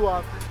flew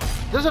off.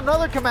 There's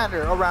another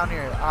commander around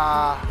here.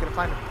 Gotta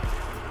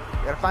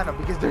find him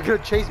because they're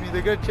gonna chase me.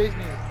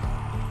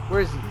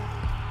 Where is he?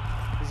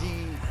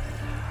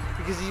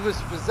 Because he was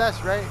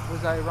possessed, right?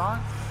 Was I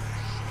wrong?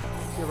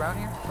 Is he around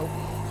here?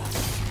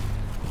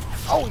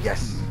 Oh,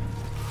 yes!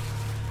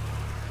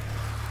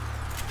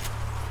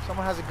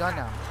 Someone has a gun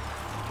now.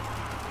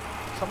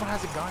 Someone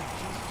has a gun.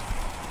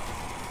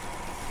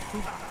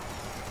 Jesus.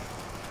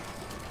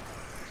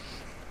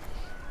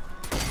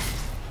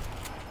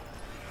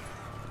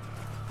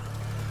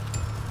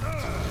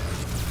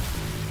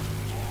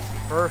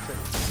 Perfect.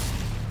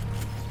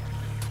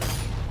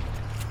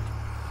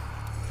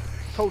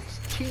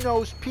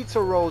 Totino's pizza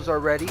rolls are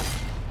ready.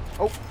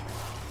 Oh.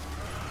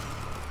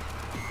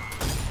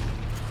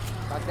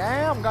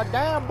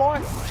 Goddamn,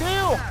 boy.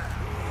 Chill.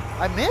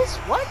 I missed?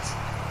 What?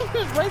 He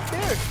was right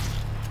there.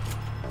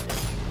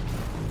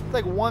 It's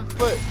like 1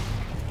 foot.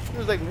 He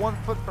was like 1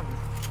 foot from me.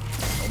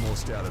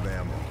 Almost out of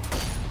ammo.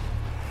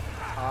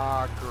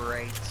 Ah,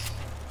 great.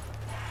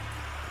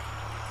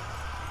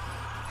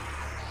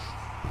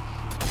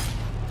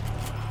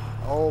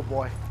 Oh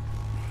boy.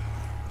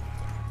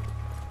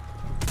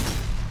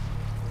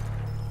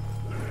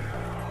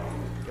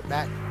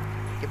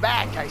 Get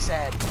back, I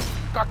said.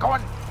 Got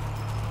going.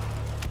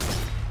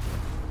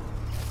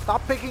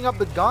 Stop picking up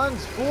the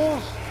guns,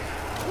 fools.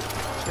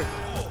 Shit.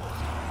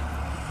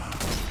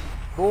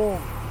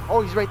 Boom.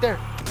 Oh, he's right there.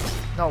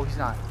 No, he's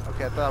not.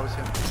 Okay, I thought that was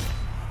him.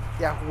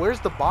 Yeah, where's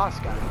the boss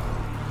guy?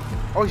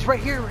 Oh, he's right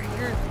here,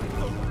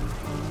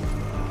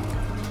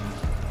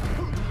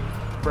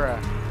 Bruh.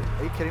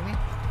 Are you kidding me?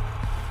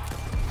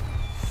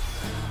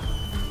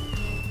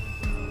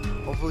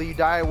 Hopefully you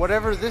die.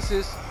 Whatever this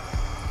is.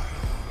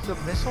 It's a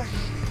missile?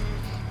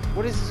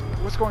 What is this?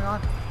 What's going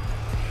on?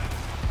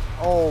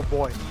 Oh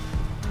boy.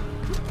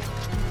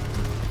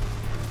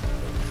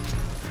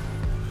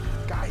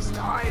 Guys,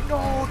 die!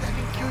 No, that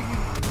didn't kill you.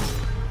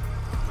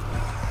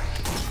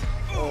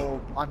 Oh,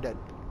 I'm dead.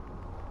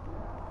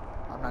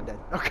 I'm not dead.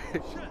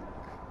 Okay.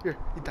 Here,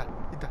 he died.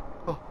 He died.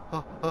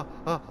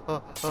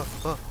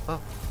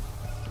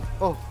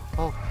 Oh.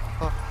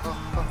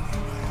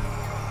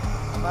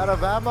 I'm out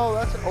of ammo.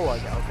 That's it. Oh, I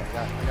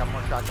got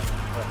more shotgun.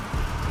 Right.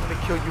 I'm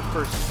gonna kill you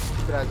first,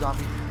 stupid ass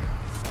zombie.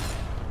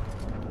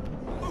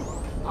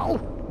 Oh,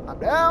 I'm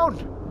down.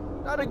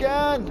 Not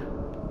again.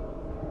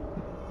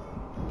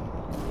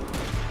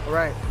 All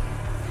right.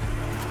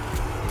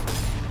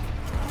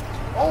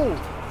 Oh.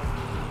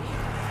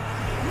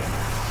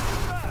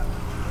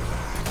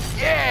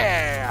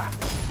 Yeah.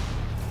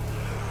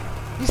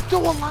 He's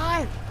still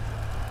alive.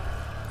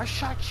 I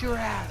shot your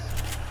ass.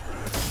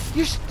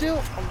 You're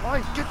still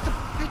alive. Get the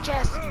bitch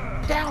ass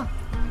down.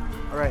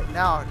 All right,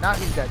 now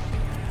he's dead.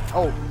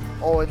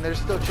 Oh, and they're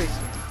still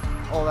chasing.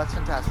 Oh, that's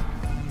fantastic.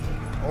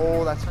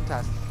 Oh, that's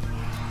fantastic.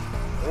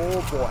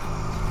 Oh boy.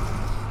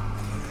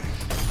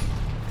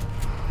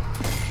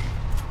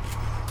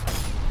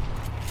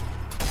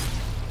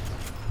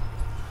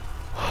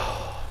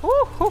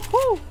 Woo, woo,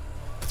 woo.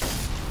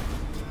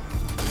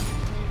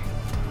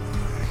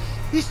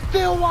 He's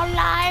still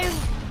alive.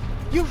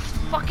 You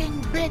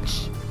fucking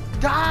bitch.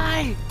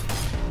 Die!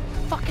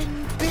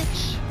 Fucking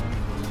bitch!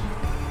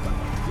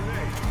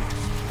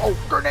 Oh,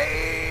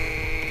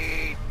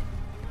 grenade!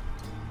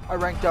 I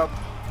ranked up.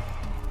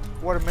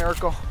 What a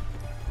miracle.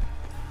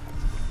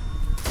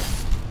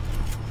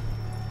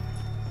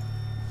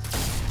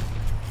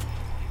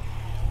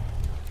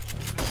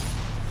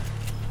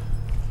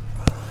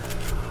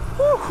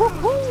 Woo hoo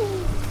hoo!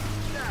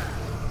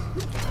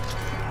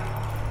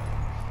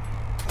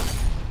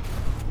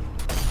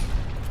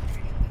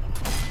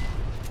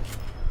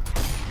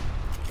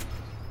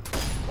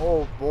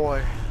 Oh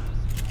boy.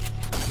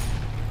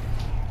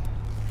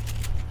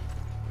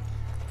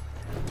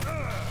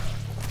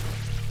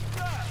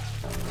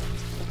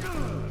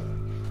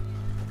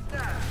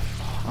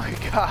 Oh my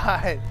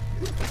god.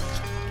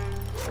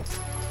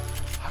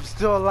 I'm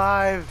still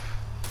alive.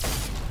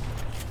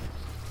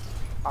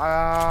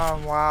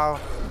 Wow.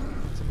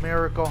 It's a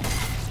miracle.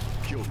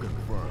 Kill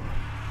confirmed.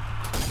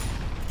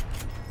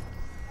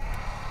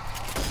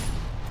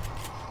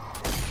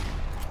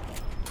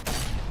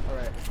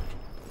 Alright.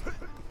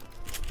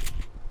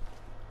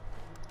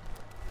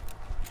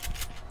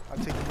 I'll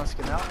take the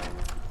musket out.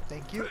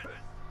 Thank you.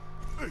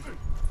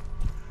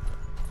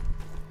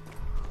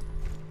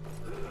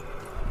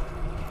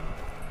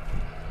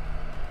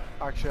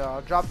 Actually,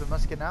 I'll drop the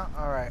musket now.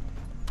 Alright.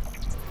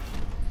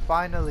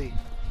 Finally.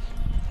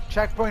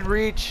 Checkpoint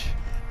reach.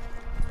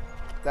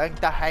 Thank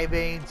the high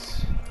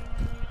veins.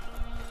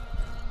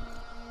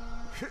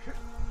 I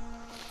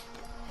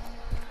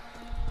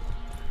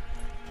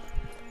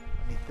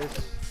need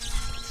this.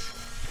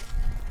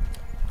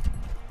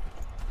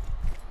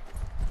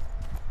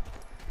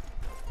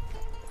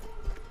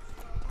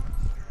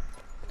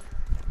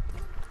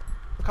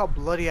 Look how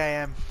bloody I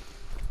am.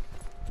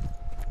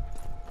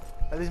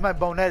 At least my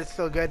bonehead is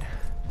still good.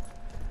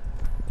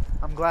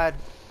 I'm glad.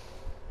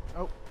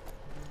 Oh.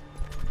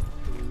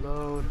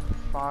 Reload.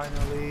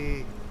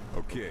 Finally.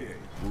 Okay,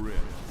 we're in.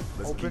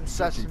 Let's Open keep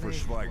searching for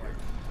sesame. Schweiger.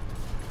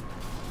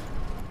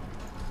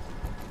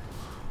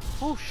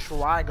 Ooh,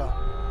 Schweiger.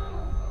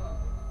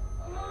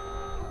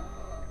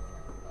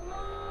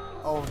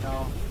 Oh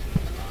no.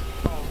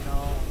 Oh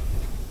no.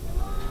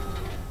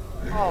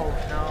 Oh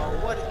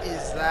no. What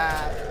is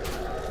that?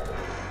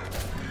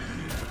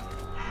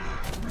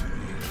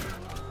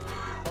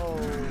 Oh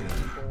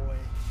boy.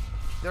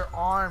 They're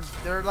armed.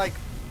 They're like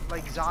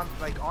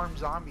armed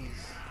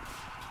zombies.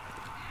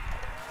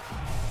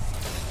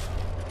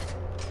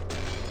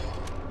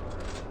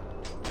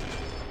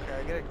 Okay,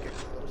 I gotta get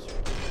closer.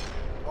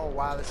 Oh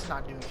wow, this is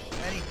not doing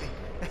anything.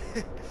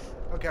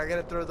 Okay, I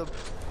gotta throw the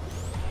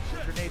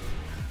grenade.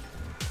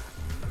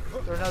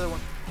 Throw another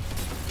one.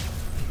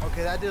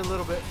 Okay, that did a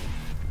little bit.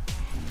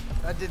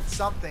 That did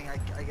something,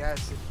 I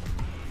guess.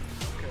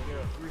 Okay, I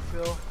gotta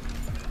refill.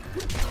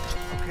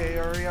 Okay,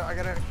 hurry up. I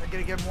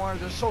gotta get more.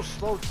 They're so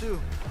slow too.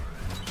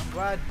 I'm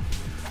glad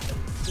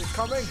they're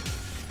coming.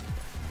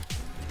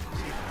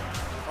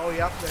 Oh,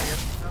 yep, there you go.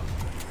 No.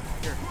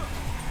 Here.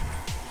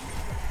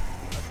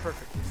 That's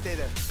perfect. Stay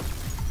there.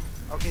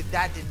 Okay,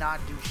 that did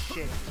not do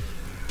shit.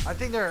 I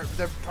think they're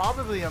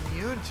probably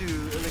immune to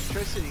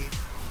electricity.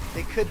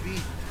 They could be.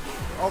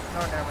 Oh, no,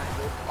 never mind.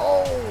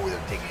 Oh,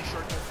 they're taking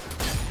shortcuts.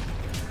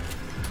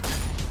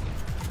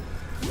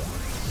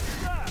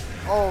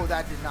 Oh,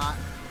 that did not.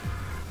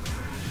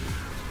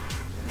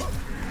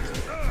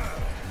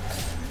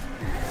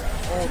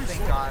 Oh,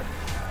 thank God.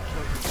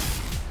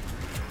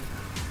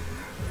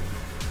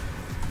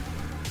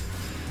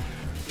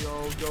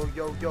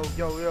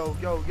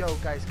 Yo,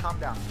 guys, calm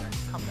down,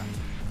 calm down.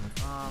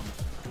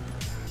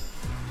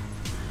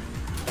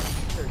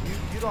 Here,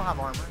 you don't have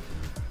armor.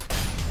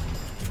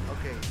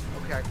 Okay,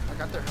 I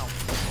got their helmet.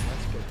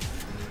 That's good.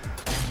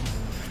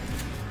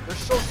 They're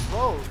so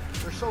slow.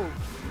 They're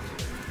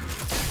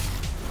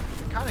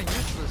kind of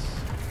useless.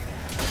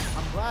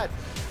 I'm glad.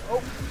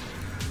 Oh.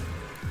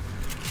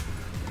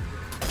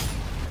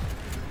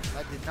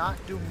 That did not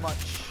do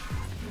much.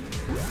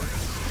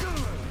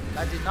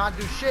 That did not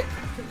do shit.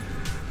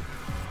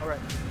 Alright.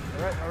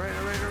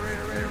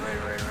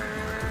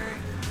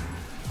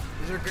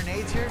 Is there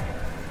grenades here?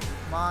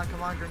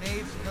 Come on,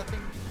 grenades.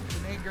 Nothing.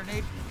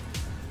 Grenade.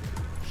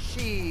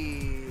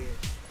 Shit.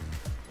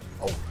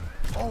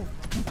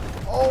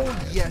 Oh,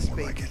 yes,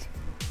 baby. Like it.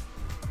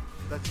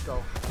 Let's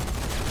go.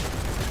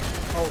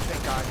 Oh,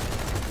 thank God.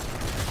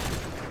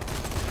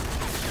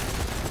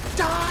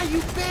 Die,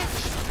 you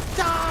bitch!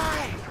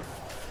 Die!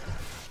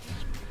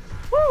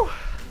 Woo!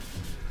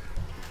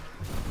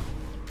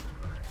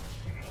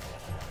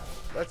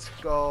 Let's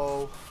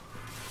go.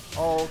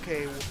 Oh,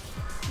 okay.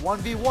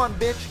 1v1,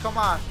 bitch. Come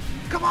on.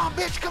 Come on,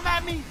 bitch. Come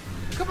at me.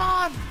 Come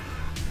on.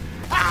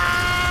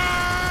 Ah!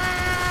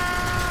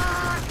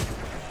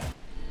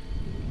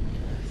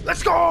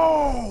 Let's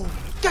go.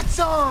 Get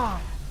some.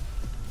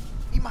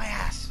 Eat my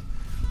ass.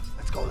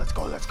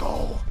 Let's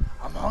go.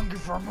 I'm hungry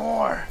for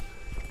more.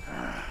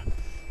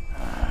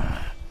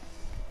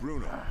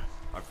 Bruno,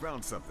 I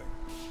found something.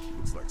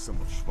 Looks like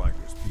some of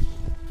Schweiger's people.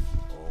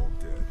 All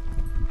dead.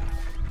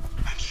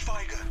 And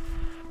Schweiger,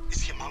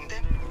 is he among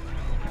them?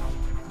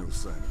 No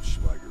sign of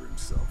Schweiger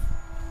himself.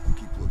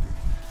 Keep looking.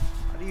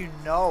 How do you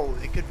know?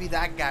 It could be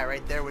that guy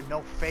right there with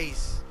no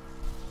face.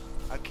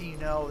 How can you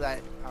know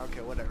that?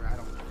 Okay, whatever. I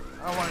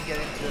don't want to get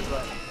into it,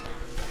 but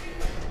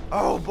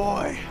oh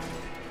boy,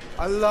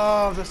 I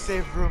love the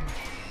safe room.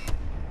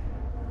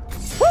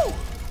 Woo!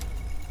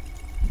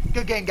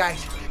 Good game,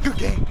 guys. Good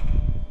game.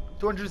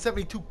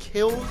 272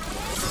 kills.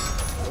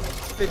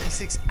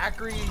 56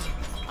 accuracy.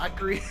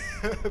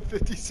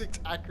 56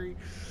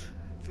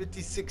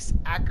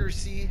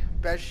 accuracy.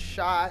 Best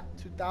shot.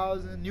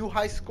 2000. New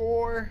high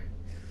score.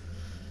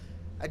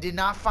 I did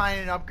not find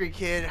an upgrade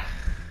kid,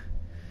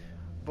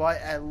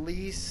 but at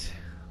least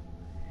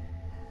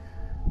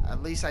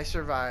I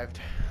survived.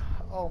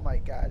 Oh my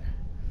God.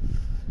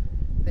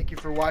 Thank you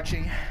for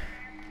watching.